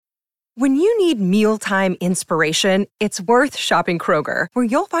When you need mealtime inspiration, it's worth shopping Kroger, where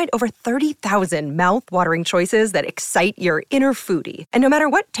you'll find over 30,000 mouth-watering choices that excite your inner foodie. And no matter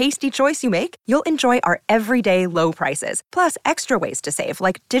what tasty choice you make, you'll enjoy our everyday low prices, plus extra ways to save,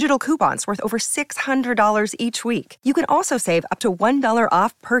 like digital coupons worth over $600 each week. You can also save up to $1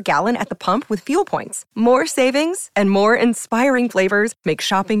 off per gallon at the pump with fuel points. More savings and more inspiring flavors make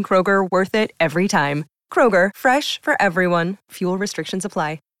shopping Kroger worth it every time. Kroger, fresh for everyone. Fuel restrictions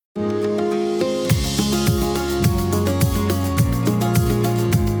apply.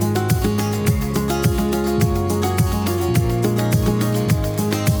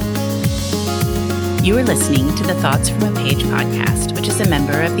 You are listening to the Thoughts from a Page podcast, which is a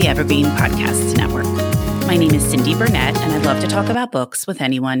member of the Evergreen Podcasts Network. My name is Cindy Burnett, and I love to talk about books with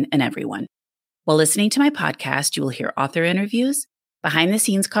anyone and everyone. While listening to my podcast, you will hear author interviews,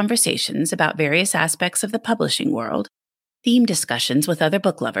 behind-the-scenes conversations about various aspects of the publishing world, theme discussions with other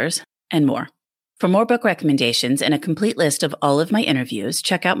book lovers, and more. For more book recommendations and a complete list of all of my interviews,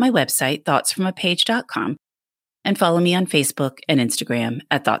 check out my website, thoughtsfromapage.com, and follow me on Facebook and Instagram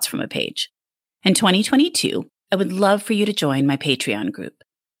at Thoughts From a Page. In 2022, I would love for you to join my Patreon group.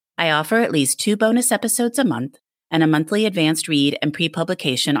 I offer at least 2 bonus episodes a month and a monthly advanced read and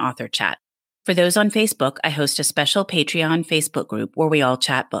pre-publication author chat. For those on Facebook, I host a special Patreon Facebook group where we all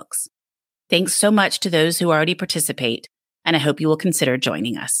chat books. Thanks so much to those who already participate, and I hope you will consider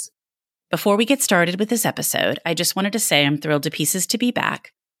joining us. Before we get started with this episode, I just wanted to say I'm thrilled to pieces to be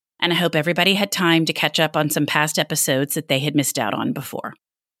back, and I hope everybody had time to catch up on some past episodes that they had missed out on before.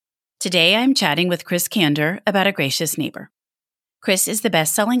 Today, I'm chatting with Chris Cander about A Gracious Neighbor. Chris is the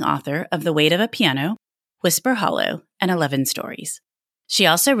best-selling author of The Weight of a Piano, Whisper Hollow, and 11 Stories. She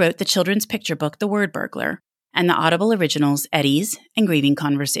also wrote the children's picture book The Word Burglar and the Audible originals Eddies and Grieving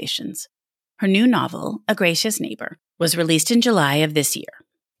Conversations. Her new novel, A Gracious Neighbor, was released in July of this year.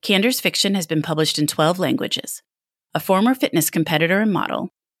 Cander's fiction has been published in 12 languages. A former fitness competitor and model,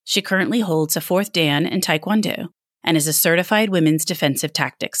 she currently holds a 4th Dan in Taekwondo and is a certified women's defensive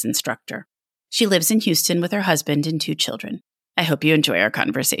tactics instructor. She lives in Houston with her husband and 2 children. I hope you enjoy our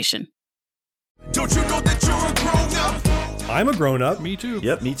conversation. Don't you know that you're a grown-up? I'm a grown-up. Me too.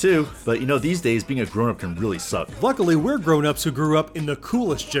 Yep, me too. But these days, being a grown-up can really suck. Luckily, we're grown-ups who grew up in the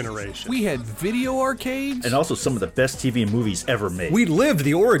coolest generation. We had video arcades. And also some of the best TV and movies ever made. We lived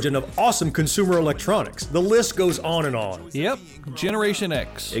the origin of awesome consumer electronics. The list goes on and on. Yep, Generation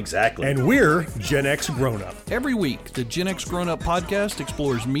X. Exactly. And we're Gen X grown-up. Every week, the Gen X Grown Up podcast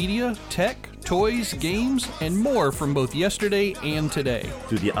explores media, tech, toys, games, and more from both yesterday and today.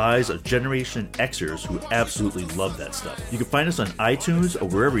 Through the eyes of Generation Xers who absolutely love that stuff. You can find us on iTunes or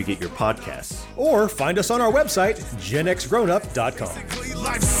wherever you get your podcasts. Or find us on our website, genxgrownup.com.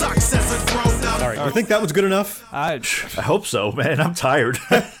 Life sucks as a grown-up. All right, you think that was good enough? I hope so, man. I'm tired.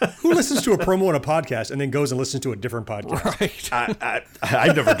 Who listens to a promo on a podcast and then goes and listens to a different podcast? Right.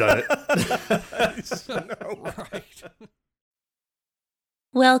 I've never done it. No. Right.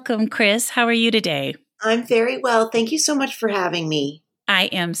 Welcome, Chris. How are you today? I'm very well. Thank you so much for having me. I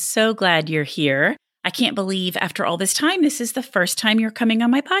am so glad you're here. I can't believe after all this time, this is the first time you're coming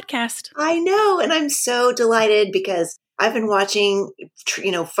on my podcast. I know, and I'm so delighted because I've been watching,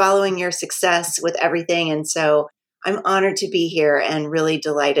 following your success with everything. And so I'm honored to be here and really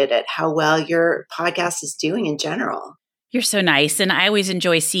delighted at how well your podcast is doing in general. You're so nice. And I always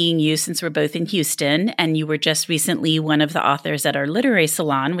enjoy seeing you since we're both in Houston. And you were just recently one of the authors at our literary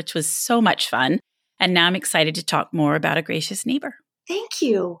salon, which was so much fun. And now I'm excited to talk more about A Gracious Neighbor. Thank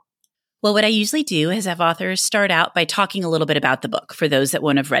you. Well, what I usually do is have authors start out by talking a little bit about the book for those that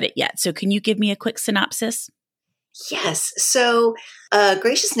won't have read it yet. So can you give me a quick synopsis? Yes. So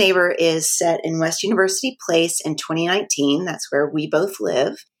Gracious Neighbor is set in West University Place in 2019. That's where we both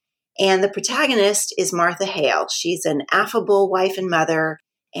live. And the protagonist is Martha Hale. She's an affable wife and mother,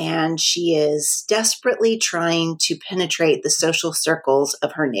 and she is desperately trying to penetrate the social circles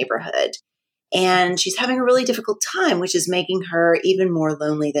of her neighborhood. And she's having a really difficult time, which is making her even more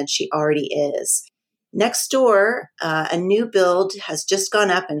lonely than she already is. Next door, a new build has just gone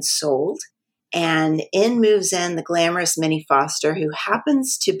up and sold. And in moves in the glamorous Minnie Foster, who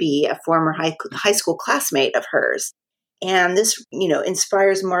happens to be a former high school classmate of hers. And this,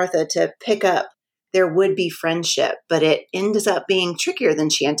 inspires Martha to pick up their would-be friendship, but it ends up being trickier than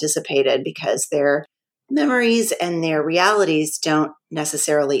she anticipated because their memories and their realities don't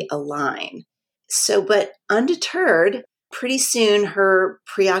necessarily align. So, but undeterred, pretty soon her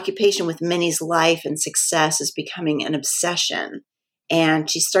preoccupation with Minnie's life and success is becoming an obsession. And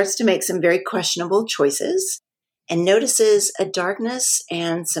she starts to make some very questionable choices and notices a darkness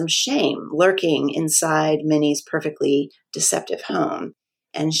and some shame lurking inside Minnie's perfectly deceptive home.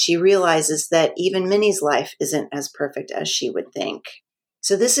 And she realizes that even Minnie's life isn't as perfect as she would think.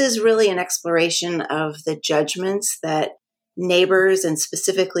 So this is really an exploration of the judgments that neighbors and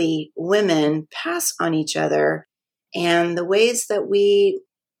specifically women pass on each other and the ways that we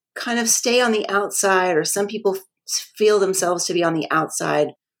kind of stay on the outside, or some people feel themselves to be on the outside,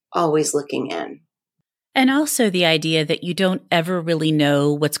 always looking in. And also the idea that you don't ever really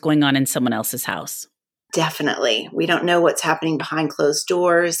know what's going on in someone else's house. Definitely. We don't know what's happening behind closed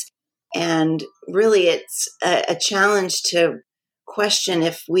doors. And really, it's a challenge to question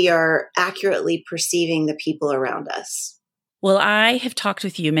if we are accurately perceiving the people around us. Well, I have talked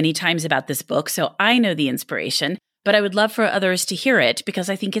with you many times about this book, so I know the inspiration, but I would love for others to hear it because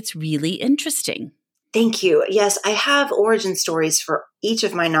I think it's really interesting. Thank you. Yes, I have origin stories for each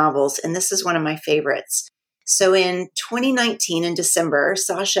of my novels, and this is one of my favorites. So in 2019, in December,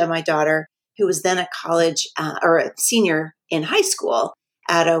 Sasha, my daughter, who was then a college or a senior in high school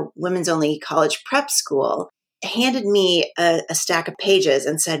at a women's only college prep school, handed me a stack of pages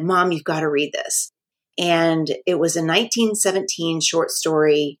and said, "Mom, you've got to read this." And it was a 1917 short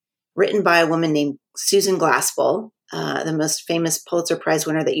story written by a woman named Susan Glaspell, the most famous Pulitzer Prize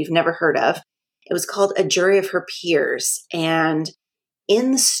winner that you've never heard of. It was called A Jury of Her Peers. And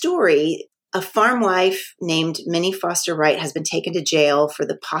in the story, a farm wife named Minnie Foster Wright has been taken to jail for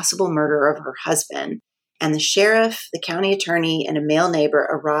the possible murder of her husband. And the sheriff, the county attorney, and a male neighbor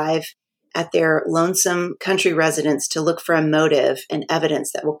arrive at their lonesome country residence to look for a motive and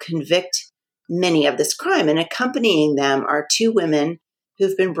evidence that will convict Minnie of this crime. And accompanying them are two women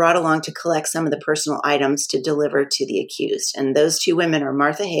who've been brought along to collect some of the personal items to deliver to the accused. And those two women are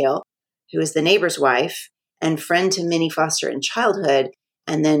Martha Hale, who is the neighbor's wife and friend to Minnie Foster in childhood,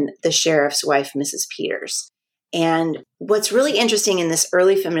 and then the sheriff's wife, Mrs. Peters. And what's really interesting in this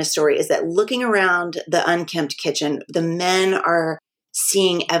early feminist story is that looking around the unkempt kitchen, the men are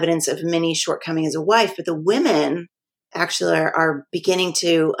seeing evidence of Minnie's shortcoming as a wife, but the women actually are beginning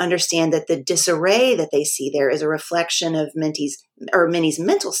to understand that the disarray that they see there is a reflection of Minnie's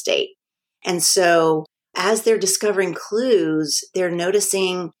mental state. And so as they're discovering clues, they're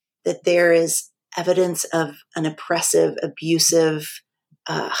noticing that there is evidence of an oppressive, abusive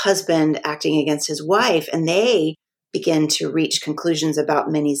husband acting against his wife, and they begin to reach conclusions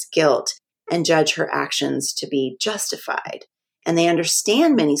about Minnie's guilt and judge her actions to be justified. And they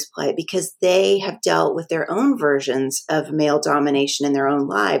understand Minnie's plight because they have dealt with their own versions of male domination in their own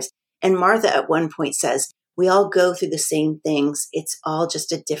lives. And Martha at one point says, "We all go through the same things. It's all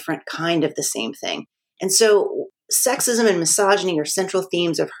just a different kind of the same thing." And so sexism and misogyny are central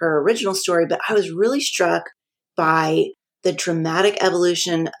themes of her original story, but I was really struck by the dramatic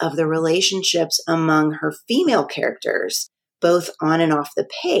evolution of the relationships among her female characters, both on and off the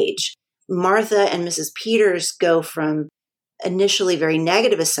page. Martha and Mrs. Peters go from initially very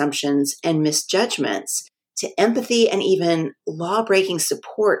negative assumptions and misjudgments to empathy and even law-breaking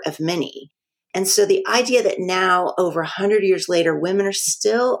support of Minnie. And so the idea that now, over 100 years later, women are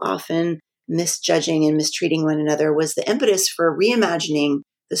still often misjudging and mistreating one another was the impetus for reimagining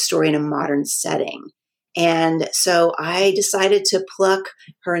the story in a modern setting. And so I decided to pluck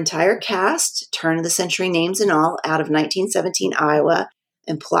her entire cast, turn of the century names and all, out of 1917 Iowa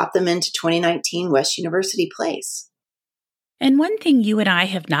and plop them into 2019 West University Place. And one thing you and I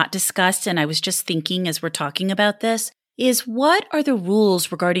have not discussed, and I was just thinking as we're talking about this, is what are the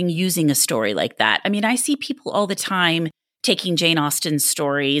rules regarding using a story like that? I mean, I see people all the time taking Jane Austen's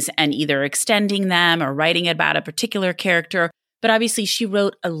stories and either extending them or writing about a particular character, but obviously she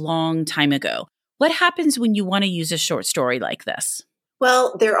wrote a long time ago. What happens when you want to use a short story like this?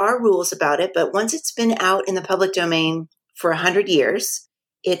 Well, there are rules about it, but once it's been out in the public domain for 100 years,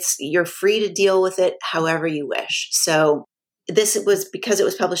 you're free to deal with it however you wish. So this was because it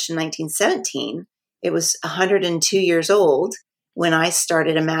was published in 1917. It was 102 years old when I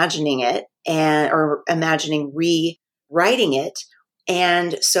started imagining it or imagining rewriting it.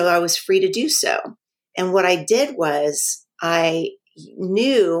 And so I was free to do so. And what I did was I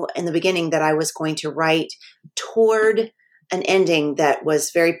knew in the beginning that I was going to write toward an ending that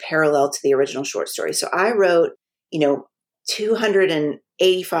was very parallel to the original short story. So I wrote,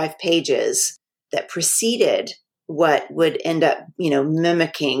 285 pages that preceded what would end up,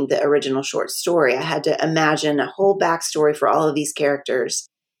 mimicking the original short story. I had to imagine a whole backstory for all of these characters.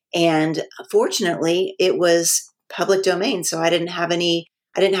 And fortunately, it was public domain. So I didn't have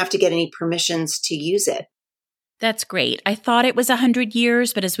to get any permissions to use it. That's great. I thought it was 100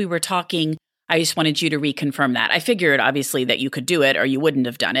 years, but as we were talking, I just wanted you to reconfirm that. I figured obviously that you could do it or you wouldn't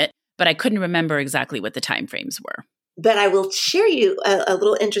have done it, but I couldn't remember exactly what the timeframes were. But I will share you a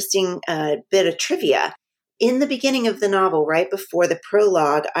little interesting bit of trivia. in the beginning of the novel, right before the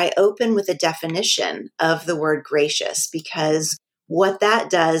prologue, I open with a definition of the word gracious, because what that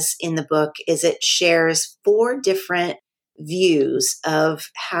does in the book is it shares 4 different views of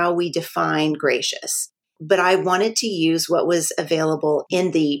how we define gracious. But I wanted to use what was available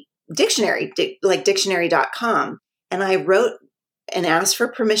in the dictionary, like dictionary.com. And I wrote and asked for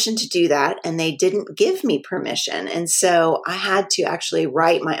permission to do that, and they didn't give me permission. And so I had to actually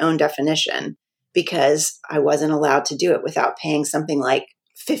write my own definition because I wasn't allowed to do it without paying something like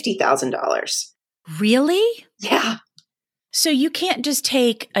 $50,000. Really? Yeah. So you can't just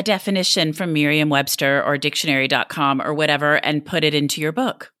take a definition from Merriam-Webster or dictionary.com or whatever and put it into your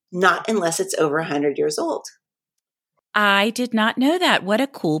book. Not unless it's over 100 years old. I did not know that. What a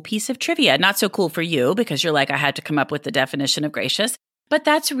cool piece of trivia. Not so cool for you because you're like, I had to come up with the definition of gracious, but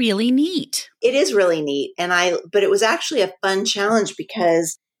that's really neat. It is really neat. But it was actually a fun challenge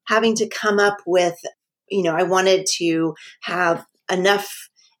because having to come up with, I wanted to have enough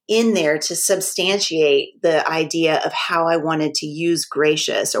in there to substantiate the idea of how I wanted to use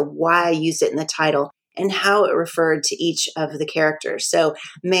gracious or why I used it in the title and how it referred to each of the characters. So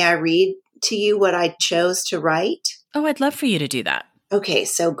may I read to you what I chose to write? Oh, I'd love for you to do that. Okay,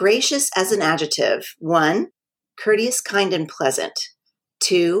 so gracious as an adjective. 1, courteous, kind, and pleasant.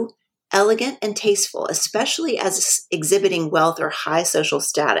 2, elegant and tasteful, especially as exhibiting wealth or high social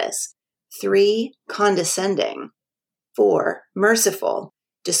status. 3, condescending. 4, merciful,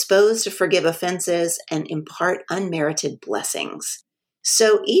 disposed to forgive offenses and impart unmerited blessings.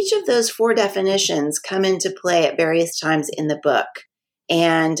 So each of those 4 definitions come into play at various times in the book.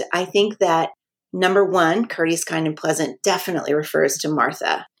 And I think that number 1, courteous, kind, and pleasant, definitely refers to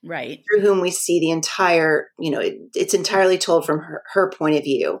Martha. Right. Through whom we see the entire, it's entirely told from her point of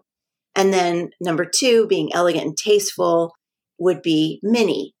view. And then number 2, being elegant and tasteful, would be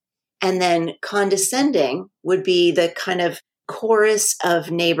Minnie. And then condescending would be the kind of chorus of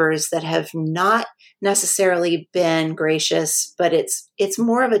neighbors that have not necessarily been gracious, but it's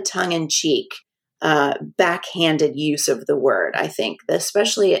more of a tongue-in-cheek, backhanded use of the word, I think,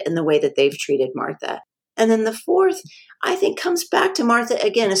 especially in the way that they've treated Martha. And then the 4th, I think, comes back to Martha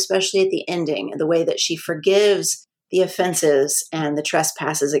again, especially at the ending, the way that she forgives the offenses and the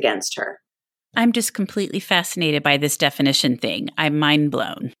trespasses against her. I'm just completely fascinated by this definition thing. I'm mind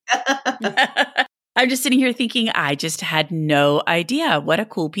blown. I'm just sitting here thinking, I just had no idea. What a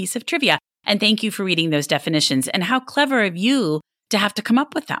cool piece of trivia. And thank you for reading those definitions and how clever of you to have to come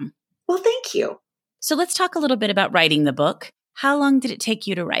up with them. Well, thank you. So let's talk a little bit about writing the book. How long did it take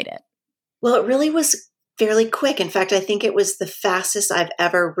you to write it? Well, it really was fairly quick. In fact, I think it was the fastest I've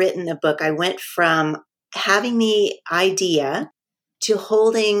ever written a book. I went from having the idea to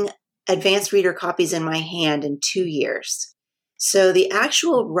holding advanced reader copies in my hand in 2 years. So the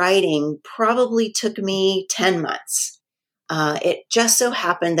actual writing probably took me 10 months. It just so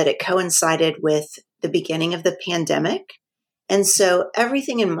happened that it coincided with the beginning of the pandemic. And so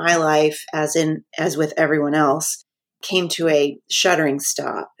everything in my life, as with everyone else, came to a shuddering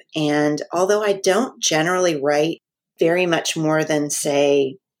stop. And although I don't generally write very much more than,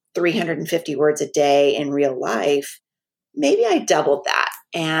 say, 350 words a day in real life, maybe I doubled that.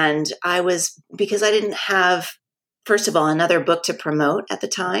 And because I didn't have, first of all, another book to promote at the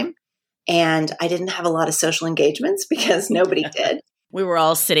time. And I didn't have a lot of social engagements because nobody did. We were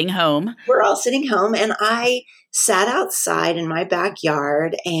all sitting home. And I sat outside in my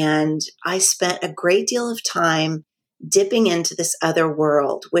backyard and I spent a great deal of time dipping into this other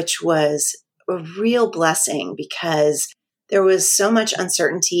world, which was a real blessing because there was so much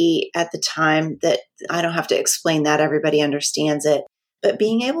uncertainty at the time that I don't have to explain that. Everybody understands it. But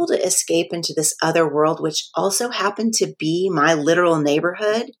being able to escape into this other world, which also happened to be my literal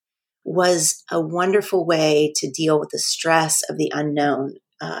neighborhood, was a wonderful way to deal with the stress of the unknown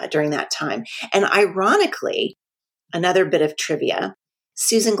during that time. And ironically, another bit of trivia,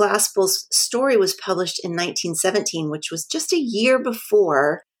 Susan Glaspell's story was published in 1917, which was just a year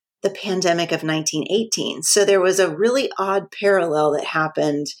before the pandemic of 1918. So there was a really odd parallel that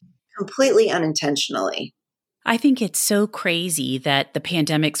happened completely unintentionally. I think it's so crazy that the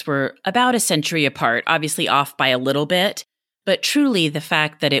pandemics were about a century apart, obviously off by a little bit, but truly the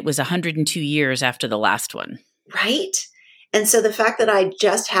fact that it was 102 years after the last one. Right. And so the fact that I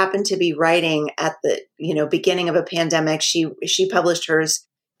just happened to be writing at the, beginning of a pandemic, she published hers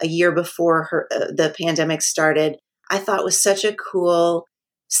a year before the pandemic started, I thought was such a cool,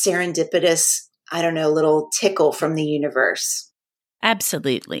 serendipitous, little tickle from the universe.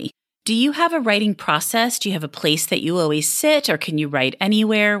 Absolutely. Do you have a writing process? Do you have a place that you always sit, or can you write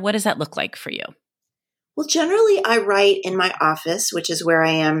anywhere? What does that look like for you? Well, generally, I write in my office, which is where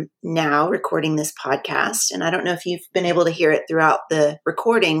I am now recording this podcast. And I don't know if you've been able to hear it throughout the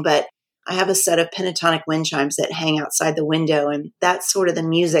recording, but I have a set of pentatonic wind chimes that hang outside the window, and that's sort of the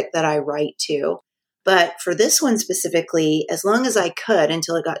music that I write to. But for this one specifically, as long as I could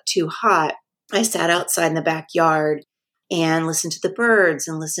until it got too hot, I sat outside in the backyard and listened to the birds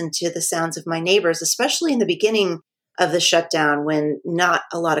and listened to the sounds of my neighbors, especially in the beginning of the shutdown when not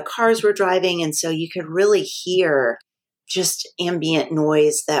a lot of cars were driving. And so you could really hear just ambient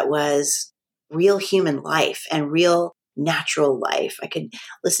noise that was real human life and real natural life. I could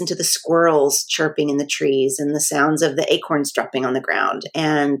listen to the squirrels chirping in the trees and the sounds of the acorns dropping on the ground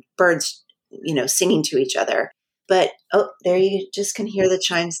and birds, singing to each other. But, there you just can hear the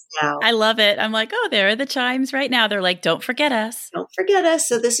chimes now. I love it. I'm like, oh, there are the chimes right now. They're like, don't forget us. Don't forget us.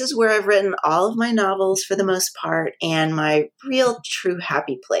 So this is where I've written all of my novels for the most part and my real true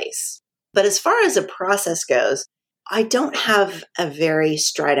happy place. But as far as a process goes, I don't have a very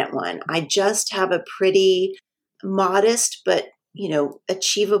strident one. I just have a pretty modest but,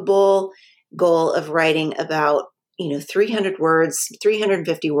 achievable goal of writing about, 300 words,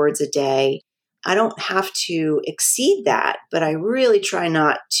 350 words a day. I don't have to exceed that, but I really try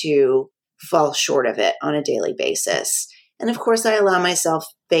not to fall short of it on a daily basis. And of course, I allow myself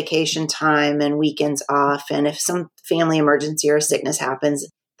vacation time and weekends off. And if some family emergency or sickness happens,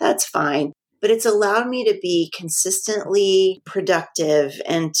 that's fine. But it's allowed me to be consistently productive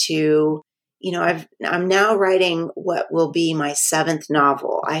and to, I'm now writing what will be my 7th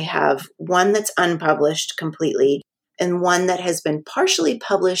novel. I have one that's unpublished completely and one that has been partially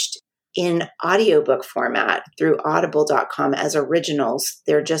published in audiobook format through audible.com as originals.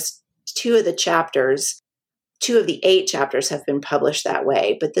 They're just 2 of the 8 chapters have been published that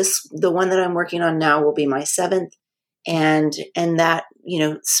way. But the one that I'm working on now will be my 7th. And that,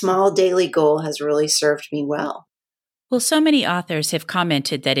 small daily goal has really served me well. Well, so many authors have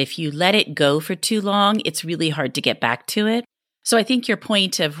commented that if you let it go for too long, it's really hard to get back to it. So I think your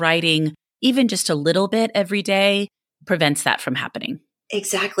point of writing even just a little bit every day prevents that from happening.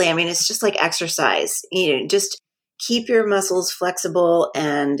 Exactly. I mean, it's just like exercise. Just keep your muscles flexible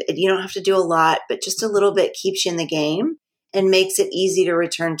and you don't have to do a lot, but just a little bit keeps you in the game and makes it easy to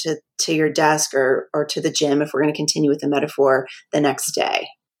return to your desk or to the gym, if we're going to continue with the metaphor, the next day.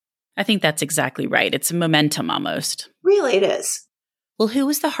 I think that's exactly right. It's a momentum almost. Really, it is. Well, who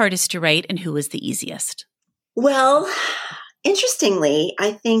was the hardest to write and who was the easiest? Well, interestingly,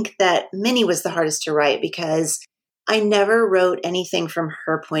 I think that Minnie was the hardest to write because I never wrote anything from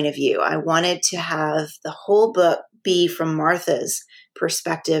her point of view. I wanted to have the whole book be from Martha's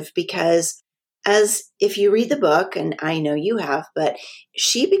perspective because if you read the book, and I know you have, but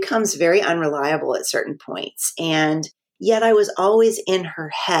she becomes very unreliable at certain points. And yet I was always in her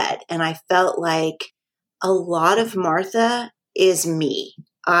head. And I felt like a lot of Martha is me.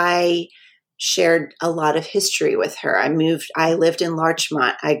 I shared a lot of history with her. I lived in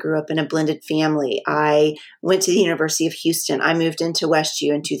Larchmont. I grew up in a blended family. I went to the University of Houston. I moved into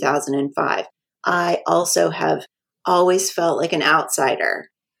Westview in 2005. I also have always felt like an outsider.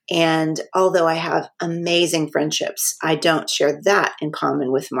 And although I have amazing friendships, I don't share that in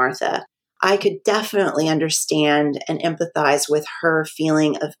common with Martha. I could definitely understand and empathize with her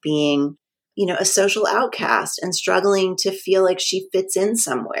feeling of being, a social outcast and struggling to feel like she fits in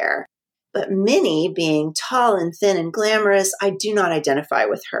somewhere. But Minnie, being tall and thin and glamorous, I do not identify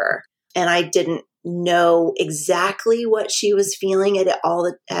with her. And I didn't know exactly what she was feeling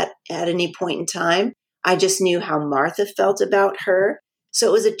at any point in time. I just knew how Martha felt about her. So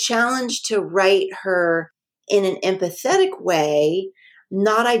it was a challenge to write her in an empathetic way,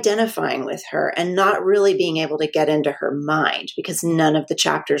 not identifying with her and not really being able to get into her mind because none of the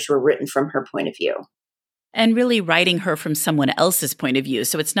chapters were written from her point of view. And really writing her from someone else's point of view.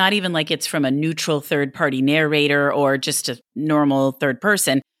 So it's not even like it's from a neutral third-party narrator or just a normal third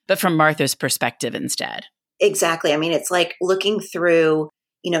person, but from Martha's perspective instead. Exactly. I mean, it's like looking through,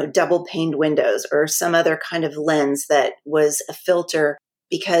 double paned windows or some other kind of lens that was a filter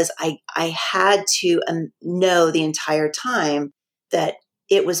because I had to know the entire time that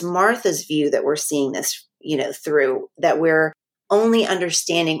it was Martha's view that we're seeing this, through, that we're only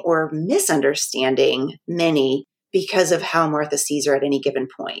understanding or misunderstanding Minnie because of how Martha sees her at any given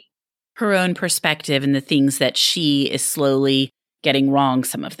point. Her own perspective and the things that she is slowly getting wrong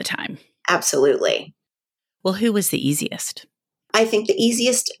some of the time. Absolutely. Well, who was the easiest? I think the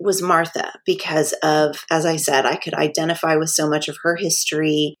easiest was Martha because of, as I said, I could identify with so much of her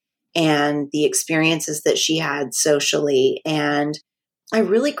history and the experiences that she had socially. And I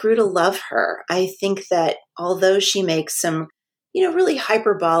really grew to love her. I think that although she makes some, really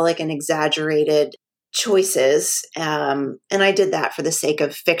hyperbolic and exaggerated choices. And I did that for the sake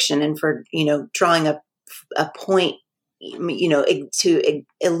of fiction and for, drawing a point, to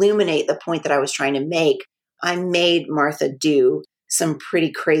illuminate the point that I was trying to make. I made Martha do some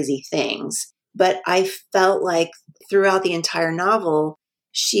pretty crazy things, but I felt like throughout the entire novel,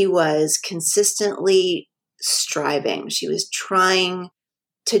 she was consistently striving. She was trying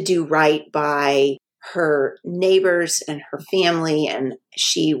to do right by her neighbors and her family, and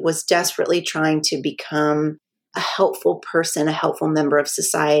she was desperately trying to become a helpful person, a helpful member of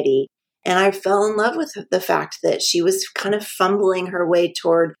society. And I fell in love with the fact that she was kind of fumbling her way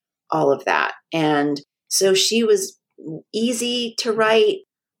toward all of that. And so she was easy to write,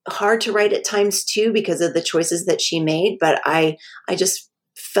 hard to write at times too, because of the choices that she made. But I just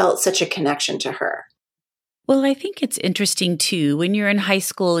felt such a connection to her. Well, I think it's interesting too, when you're in high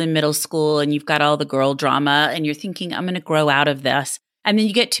school and middle school and you've got all the girl drama and you're thinking, I'm going to grow out of this. And then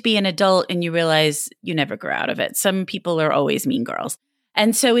you get to be an adult and you realize you never grow out of it. Some people are always mean girls.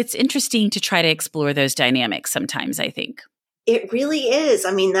 And so it's interesting to try to explore those dynamics sometimes, I think. It really is.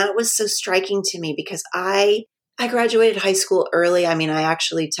 I mean, that was so striking to me because I graduated high school early. I mean, I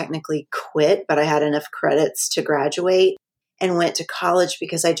actually technically quit, but I had enough credits to graduate and went to college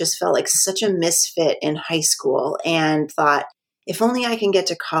because I just felt like such a misfit in high school and thought, if only I can get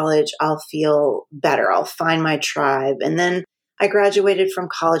to college, I'll feel better. I'll find my tribe. And then I graduated from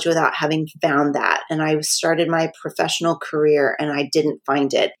college without having found that. And I started my professional career and I didn't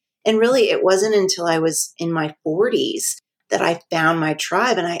find it. And really, it wasn't until I was in my 40s that I found my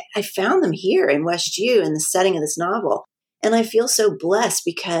tribe. And I found them here in West U in the setting of this novel. And I feel so blessed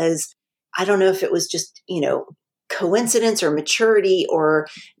because I don't know if it was just, coincidence or maturity or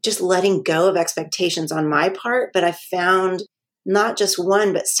just letting go of expectations on my part, but I found not just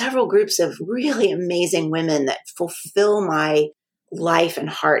one, but several groups of really amazing women that fulfill my life and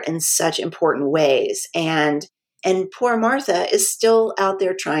heart in such important ways. And poor Martha is still out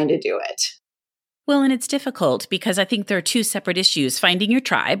there trying to do it. Well, and it's difficult because I think there are two separate issues. Finding your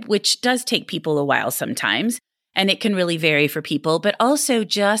tribe, which does take people a while sometimes, and it can really vary for people, but also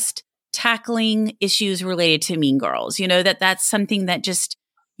just tackling issues related to mean girls. That's something that just,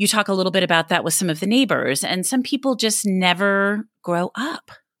 you talk a little bit about that with some of the neighbors, and some people just never grow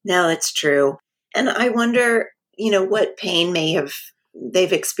up. No, it's true. And I wonder, what pain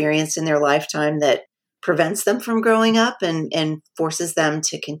they've experienced in their lifetime that prevents them from growing up and forces them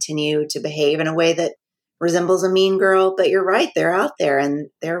to continue to behave in a way that resembles a mean girl. But you're right, they're out there and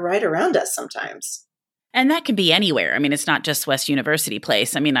they're right around us sometimes. And that can be anywhere. I mean, it's not just West University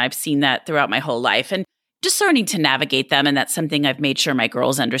Place. I mean, I've seen that throughout my whole life and just learning to navigate them. And that's something I've made sure my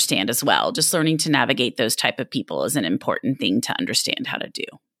girls understand as well. Just learning to navigate those type of people is an important thing to understand how to do.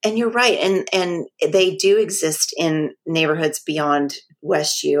 And you're right. And they do exist in neighborhoods beyond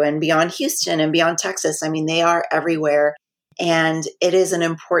West U and beyond Houston and beyond Texas. I mean, they are everywhere. And it is an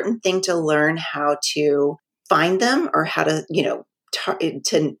important thing to learn how to find them or how to,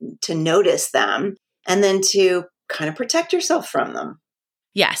 to notice them. And then to kind of protect yourself from them.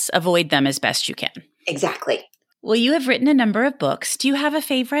 Yes, avoid them as best you can. Exactly. Well, you have written a number of books. Do you have a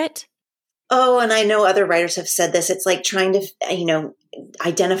favorite? Oh, and I know other writers have said this. It's like trying to,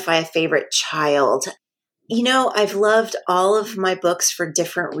 identify a favorite child. I've loved all of my books for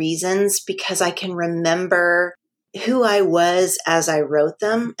different reasons because I can remember who I was as I wrote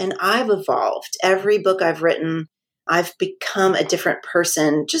them. And I've evolved. Every book I've written, I've become a different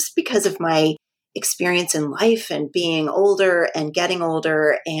person just because of my experience in life and being older and getting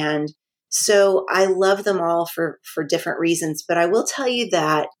older. And so I love them all for different reasons. But I will tell you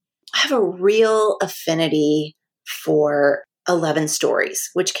that I have a real affinity for 11 Stories,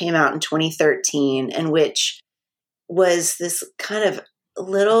 which came out in 2013 and which was this kind of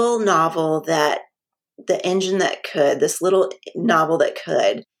little novel that this little novel that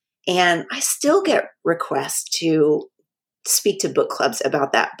could. And I still get requests to speak to book clubs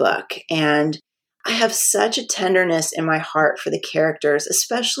about that book. And I have such a tenderness in my heart for the characters,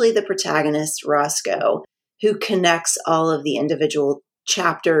 especially the protagonist, Roscoe, who connects all of the individual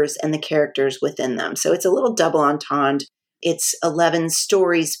chapters and the characters within them. So it's a little double entendre. It's 11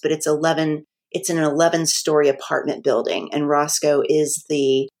 stories, but it's an 11-story apartment building. And Roscoe is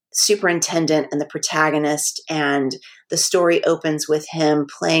the superintendent and the protagonist. And the story opens with him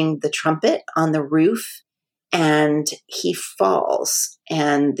playing the trumpet on the roof. And he falls.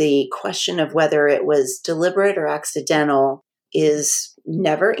 And the question of whether it was deliberate or accidental is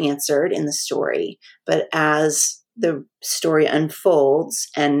never answered in the story. But as the story unfolds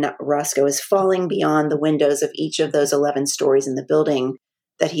and Roscoe is falling beyond the windows of each of those 11 stories in the building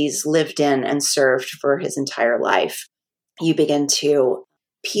that he's lived in and served for his entire life, you begin to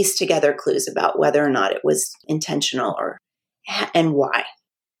piece together clues about whether or not it was intentional and why.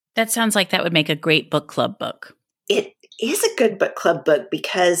 That sounds like that would make a great book club book. It is a good book club book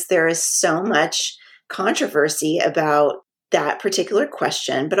because there is so much controversy about that particular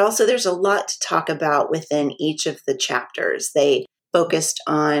question, but also there's a lot to talk about within each of the chapters. They focused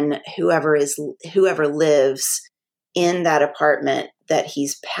on whoever lives in that apartment that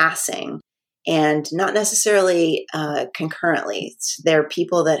he's passing, and not necessarily concurrently. There are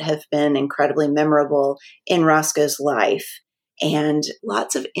people that have been incredibly memorable in Roscoe's life, and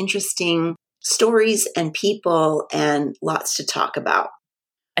lots of interesting stories and people and lots to talk about.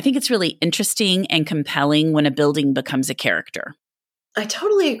 I think it's really interesting and compelling when a building becomes a character. I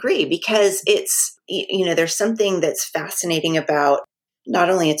totally agree because it's, there's something that's fascinating about not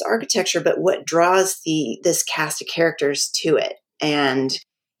only its architecture, but what draws this cast of characters to it. And,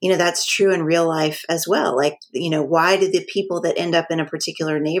 that's true in real life as well. Like, why do the people that end up in a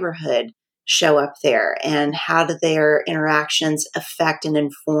particular neighborhood show up there, and how do their interactions affect and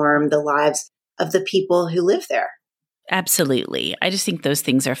inform the lives of the people who live there? Absolutely. I just think those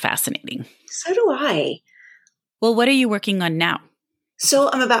things are fascinating. So do I. Well, what are you working on now?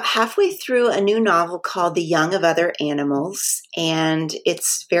 So I'm about halfway through a new novel called The Young of Other Animals, and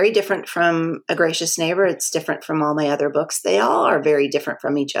it's very different from A Gracious Neighbor. It's different from all my other books. They all are very different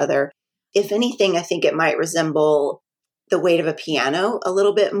from each other. If anything, I think it might resemble The Weight of a Piano a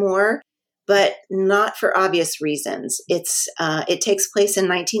little bit more, but not for obvious reasons. It takes place in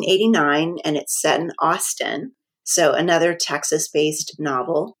 1989, and it's set in Austin, so another Texas-based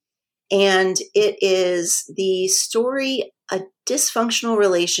novel. And it is the story, a dysfunctional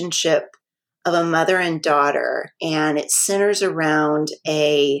relationship of a mother and daughter, and it centers around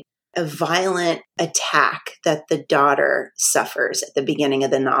a violent attack that the daughter suffers at the beginning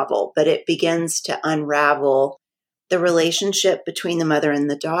of the novel. But it begins to unravel the relationship between the mother and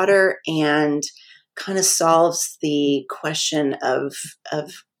the daughter, and kind of solves the question of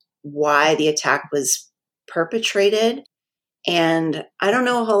why the attack was perpetrated. And I don't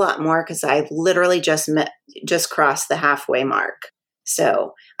know a whole lot more because I've literally just crossed the halfway mark.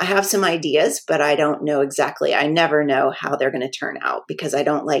 So I have some ideas, but I don't know exactly. I never know how they're going to turn out because I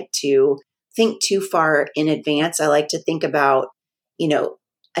don't like to think too far in advance. I like to think about,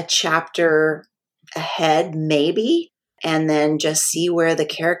 a chapter ahead, maybe, and then just see where the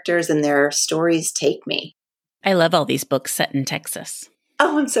characters and their stories take me. I love all these books set in Texas.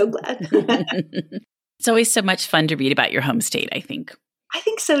 Oh, I'm so glad. It's always so much fun to read about your home state, I think. I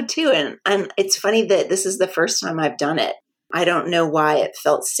think so too. And it's funny that this is the first time I've done it. I don't know why it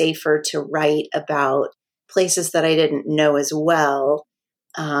felt safer to write about places that I didn't know as well.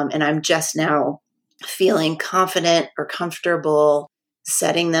 And I'm just now feeling confident or comfortable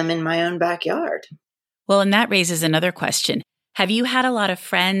setting them in my own backyard. Well, and that raises another question. Have you had a lot of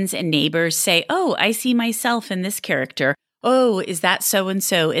friends and neighbors say, oh, I see myself in this character. Oh, is that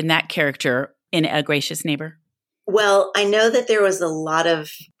so-and-so in that character in A Gracious Neighbor? Well, I know that there was a lot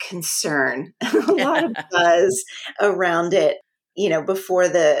of concern, a lot of buzz around it, before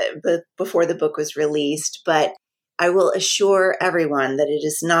the book was released. But I will assure everyone that it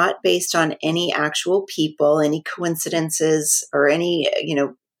is not based on any actual people, any coincidences, or any,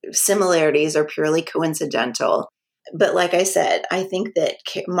 similarities are purely coincidental. But like I said, I think that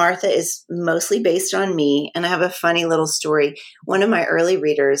Martha is mostly based on me. And I have a funny little story. One of my early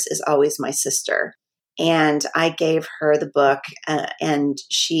readers is always my sister. And I gave her the book and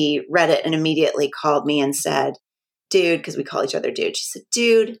she read it and immediately called me and said, dude, because we call each other dude. She said,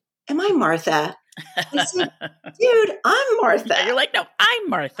 dude, am I Martha? I said, dude, I'm Martha. Yeah, you're like, no, I'm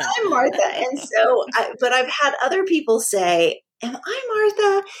Martha. I'm Martha. And so, but I've had other people say, am I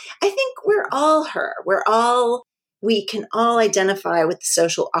Martha? I think we're all her. We can all identify with the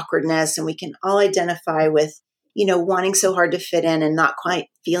social awkwardness, and we can all identify with, wanting so hard to fit in and not quite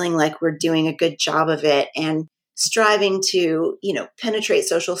feeling like we're doing a good job of it, and striving to, penetrate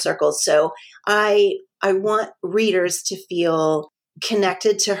social circles. So I want readers to feel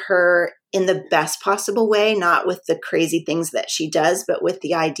connected to her in the best possible way, not with the crazy things that she does, but with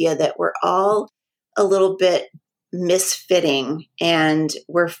the idea that we're all a little bit misfitting, and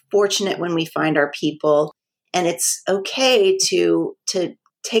we're fortunate when we find our people. And it's okay to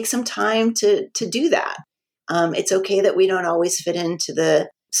take some time to do that. It's okay that we don't always fit into the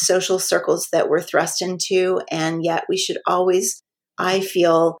social circles that we're thrust into. And yet we should always, I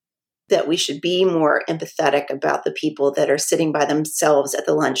feel that we should be more empathetic about the people that are sitting by themselves at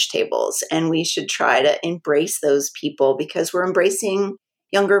the lunch tables. And we should try to embrace those people because we're embracing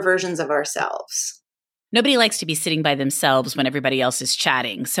younger versions of ourselves. Nobody likes to be sitting by themselves when everybody else is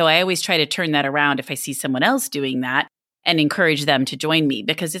chatting. So I always try to turn that around if I see someone else doing that. and encourage them to join me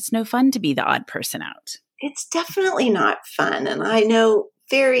because it's no fun to be the odd person out. It's definitely not fun. And I know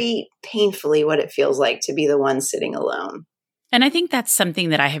very painfully what it feels like to be the one sitting alone. And I think that's something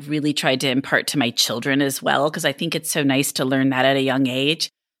that I have really tried to impart to my children as well, because I think it's so nice to learn that at a young age,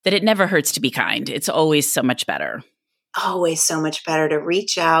 that it never hurts to be kind. It's always so much better. Always so much better to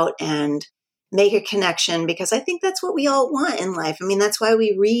reach out and make a connection, because I think that's what we all want in life. I mean, that's why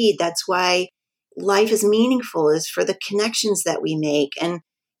we read. That's why life is meaningful, is for the connections that we make. And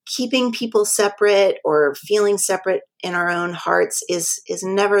keeping people separate or feeling separate in our own hearts is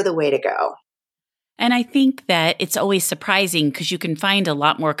never the way to go. And I think that it's always surprising because you can find a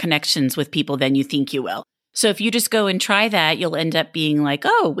lot more connections with people than you think you will. So if you just go and try that, you'll end up being like,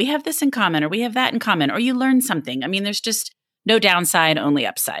 oh, we have this in common, or we have that in common, or you learn something. I mean, there's just no downside, only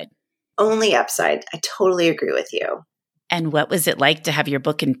upside. Only upside. I totally agree with you. And what was it like to have your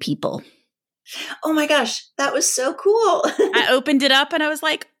book in People? Oh my gosh, that was so cool. I opened it up and I was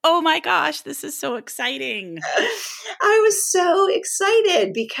like, oh my gosh, this is so exciting. I was so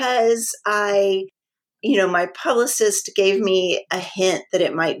excited because my publicist gave me a hint that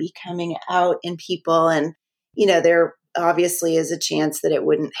it might be coming out in People. And, there obviously is a chance that it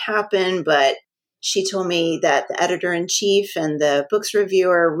wouldn't happen, but she told me that the editor-in-chief and the books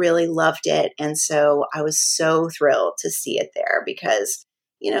reviewer really loved it. And so I was so thrilled to see it there because,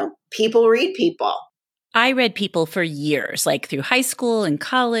 people read People. I read People for years, like through high school and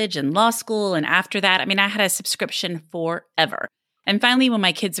college and law school. And after that, I mean, I had a subscription forever. And finally, when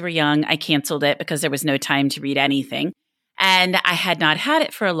my kids were young, I canceled it because there was no time to read anything. And I had not had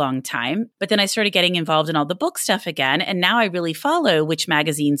it for a long time. But then I started getting involved in all the book stuff again. And now I really follow which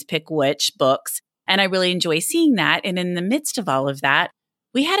magazines pick which books. And I really enjoy seeing that. And in the midst of all of that,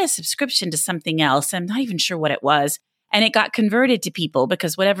 we had a subscription to something else. I'm not even sure what it was. And it got converted to People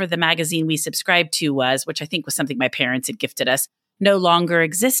because whatever the magazine we subscribed to was, which I think was something my parents had gifted us, no longer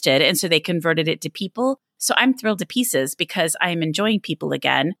existed. And so they converted it to People. So I'm thrilled to pieces because I'm enjoying People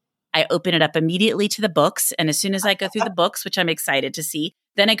again. I open it up immediately to the books. And as soon as I go through the books, which I'm excited to see,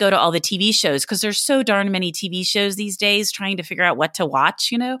 then I go to all the TV shows because there's so darn many TV shows these days trying to figure out what to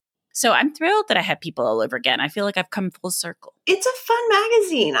watch, So I'm thrilled that I have People all over again. I feel like I've come full circle. It's a fun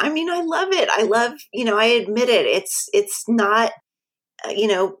magazine. I mean, I love it. I love, I admit it. It's not,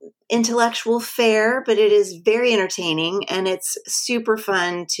 intellectual fare, but it is very entertaining and it's super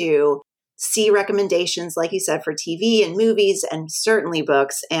fun to see recommendations, like you said, for TV and movies and certainly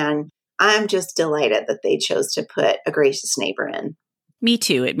books. And I'm just delighted that they chose to put A Gracious Neighbor in. Me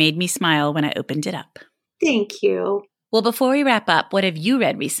too. It made me smile when I opened it up. Thank you. Well, before we wrap up, what have you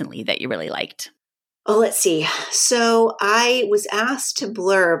read recently that you really liked? Oh, let's see. So I was asked to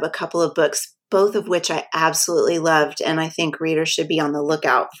blurb a couple of books, both of which I absolutely loved, and I think readers should be on the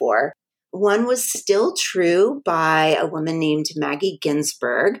lookout for. One was Still True by a woman named Maggie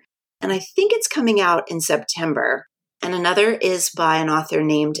Ginsberg, and I think it's coming out in September. And another is by an author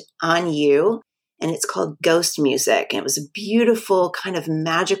named An Yu, and it's called Ghost Music. And it was a beautiful kind of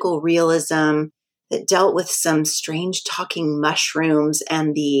magical realism that dealt with some strange talking mushrooms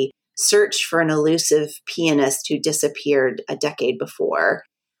and the search for an elusive pianist who disappeared a decade before.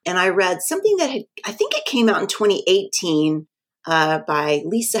 And I read something that I think it came out in 2018 by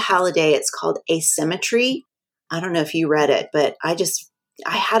Lisa Halliday. It's called Asymmetry. I don't know if you read it, but I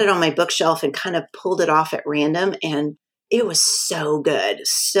had it on my bookshelf and kind of pulled it off at random. And it was so good,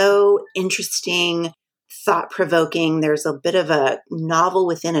 so interesting, thought-provoking. There's a bit of a novel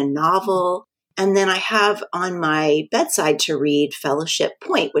within a novel. And then I have on my bedside to read Fellowship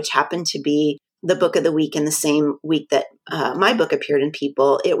Point, which happened to be the book of the week in the same week that my book appeared in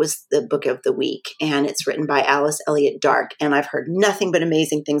People. It was the book of the week, and it's written by Alice Elliott Dark. And I've heard nothing but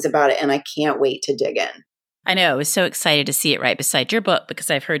amazing things about it, and I can't wait to dig in. I know. I was so excited to see it right beside your book because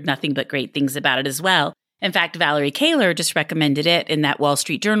I've heard nothing but great things about it as well. In fact, Valerie Kaler just recommended it in that Wall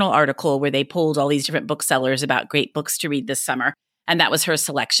Street Journal article where they polled all these different booksellers about great books to read this summer. And that was her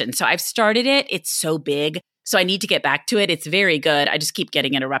selection. So I've started it. It's so big. So I need to get back to it. It's very good. I just keep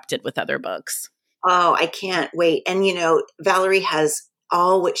getting interrupted with other books. Oh, I can't wait. And, Valerie has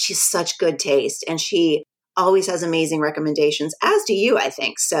she's such good taste and she always has amazing recommendations, as do you, I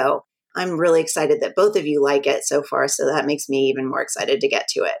think. So I'm really excited that both of you like it so far. So that makes me even more excited to get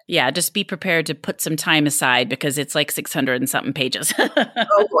to it. Yeah, just be prepared to put some time aside because it's like 600 and something pages.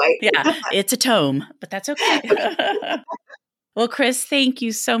 Oh, boy. Yeah, it's a tome, but that's okay. Well, Chris, thank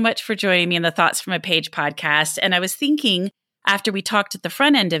you so much for joining me in the Thoughts from a Page podcast. And I was thinking after we talked at the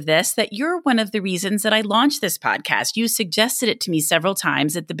front end of this, that you're one of the reasons that I launched this podcast. You suggested it to me several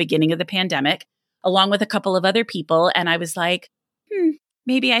times at the beginning of the pandemic, along with a couple of other people. And I was like,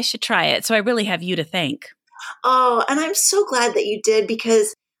 maybe I should try it. So I really have you to thank. Oh, and I'm so glad that you did,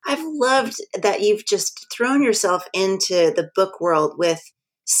 because I've loved that you've just thrown yourself into the book world with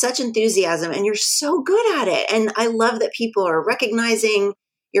such enthusiasm, and you're so good at it. And I love that people are recognizing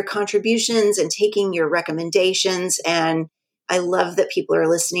your contributions and taking your recommendations. And I love that people are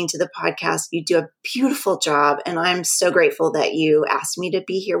listening to the podcast. You do a beautiful job. And I'm so grateful that you asked me to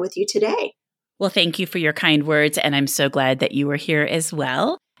be here with you today. Well, thank you for your kind words. And I'm so glad that you were here as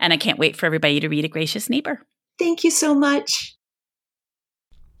well. And I can't wait for everybody to read A Gracious Neighbor. Thank you so much.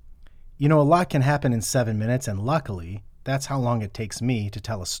 You know, a lot can happen in 7 minutes, and luckily, that's how long it takes me to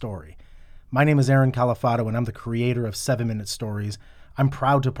tell a story. My name is Aaron Califato, and I'm the creator of 7-Minute Stories. I'm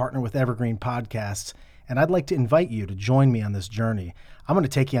proud to partner with Evergreen Podcasts, and I'd like to invite you to join me on this journey. I'm going to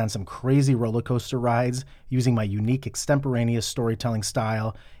take you on some crazy roller coaster rides using my unique extemporaneous storytelling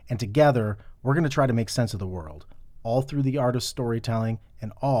style, and together, we're going to try to make sense of the world, all through the art of storytelling,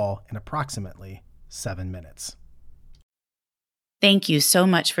 and all in approximately 7 minutes. Thank you so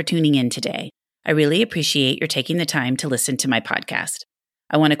much for tuning in today. I really appreciate your taking the time to listen to my podcast.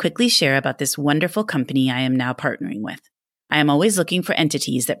 I want to quickly share about this wonderful company I am now partnering with. I am always looking for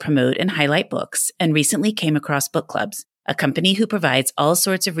entities that promote and highlight books, and recently came across Book Clubs, a company who provides all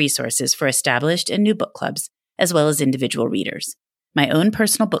sorts of resources for established and new book clubs, as well as individual readers. My own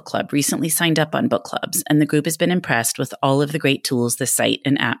personal book club recently signed up on Book Clubs, and the group has been impressed with all of the great tools the site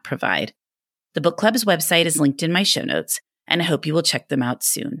and app provide. The Book Club's website is linked in my show notes, and I hope you will check them out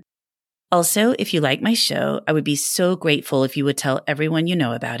soon. Also, if you like my show, I would be so grateful if you would tell everyone you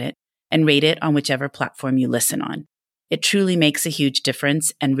know about it and rate it on whichever platform you listen on. It truly makes a huge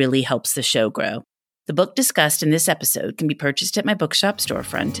difference and really helps the show grow. The book discussed in this episode can be purchased at my bookshop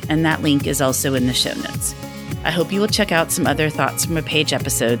storefront, and that link is also in the show notes. I hope you will check out some other Thoughts from a Page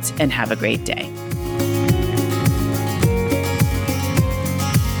episodes, and have a great day.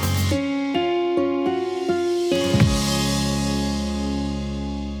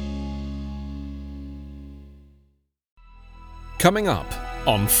 Coming up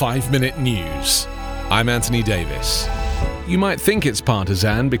on 5-Minute News, I'm Anthony Davis. You might think it's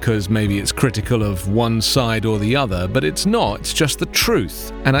partisan because maybe it's critical of one side or the other, but it's not, it's just the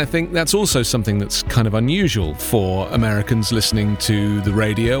truth. And I think that's also something that's kind of unusual for Americans listening to the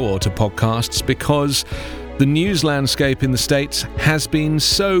radio or to podcasts, because the news landscape in the States has been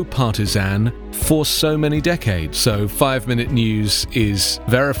so partisan for so many decades. So 5-Minute News is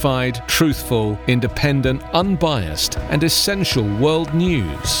verified, truthful, independent, unbiased, and essential world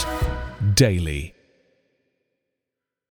news daily.